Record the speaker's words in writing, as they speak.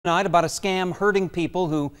Tonight about a scam hurting people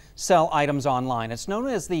who sell items online. It's known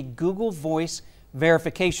as the Google Voice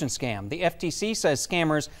verification scam. The FTC says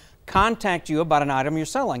scammers contact you about an item you're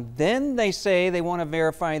selling. Then they say they want to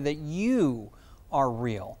verify that you are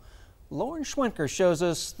real. Lauren Schwenker shows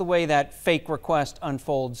us the way that fake request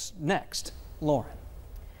unfolds next. Lauren.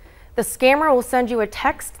 The scammer will send you a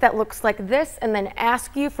text that looks like this and then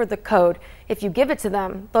ask you for the code. If you give it to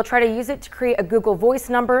them, they'll try to use it to create a Google Voice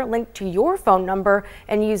number linked to your phone number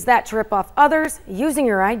and use that to rip off others using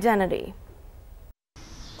your identity.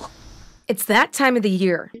 It's that time of the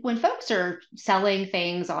year. When folks are selling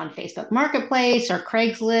things on Facebook Marketplace or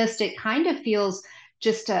Craigslist, it kind of feels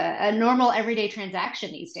just a normal everyday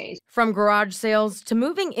transaction these days. From garage sales to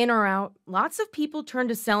moving in or out, lots of people turn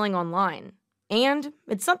to selling online. And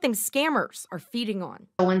it's something scammers are feeding on.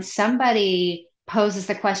 When somebody poses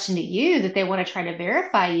the question to you that they want to try to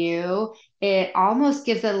verify you, it almost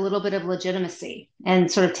gives it a little bit of legitimacy and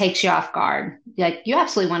sort of takes you off guard. Like, you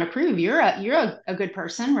absolutely want to prove you're a good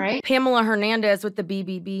person, right? Pamela Hernandez with the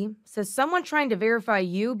BBB says someone trying to verify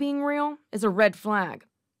you being real is a red flag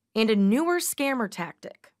and a newer scammer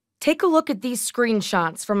tactic. Take a look at these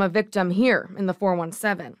screenshots from a victim here in the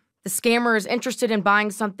 417. The scammer is interested in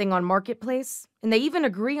buying something on Marketplace, and they even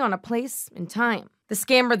agree on a place and time. The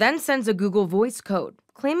scammer then sends a Google Voice code,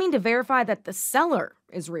 claiming to verify that the seller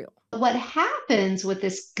is real. What happens with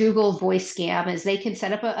this Google Voice scam is they can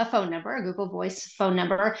set up a phone number, a Google Voice phone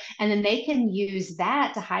number, and then they can use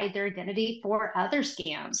that to hide their identity for other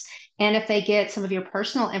scams. And if they get some of your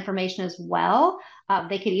personal information as well,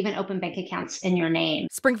 they could even open bank accounts in your name.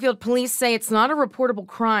 Springfield police say it's not a reportable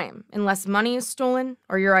crime unless money is stolen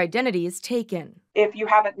or your identity is taken. If you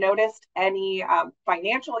haven't noticed any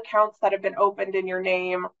financial accounts that have been opened in your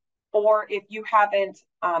name, or if you haven't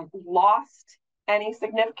lost any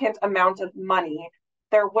significant amount of money,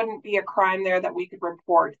 there wouldn't be a crime there that we could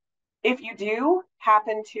report. If you do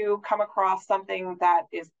happen to come across something that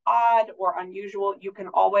is odd or unusual, you can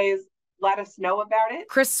always let us know about it.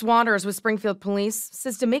 Chris Swatters with Springfield Police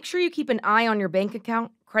says to make sure you keep an eye on your bank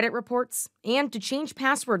account, credit reports, and to change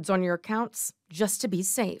passwords on your accounts just to be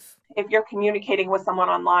safe. If you're communicating with someone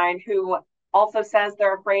online who also says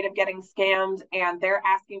they're afraid of getting scammed and they're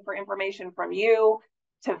asking for information from you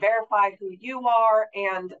to verify who you are,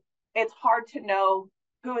 and it's hard to know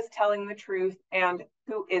who is telling the truth and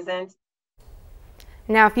who isn't.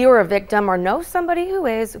 Now, if you are a victim or know somebody who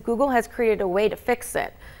is, Google has created a way to fix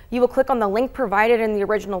it. You will click on the link provided in the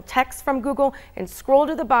original text from Google and scroll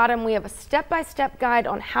to the bottom. We have a step-by-step guide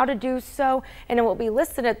on how to do so, and it will be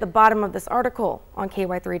listed at the bottom of this article on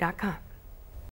KY3.com.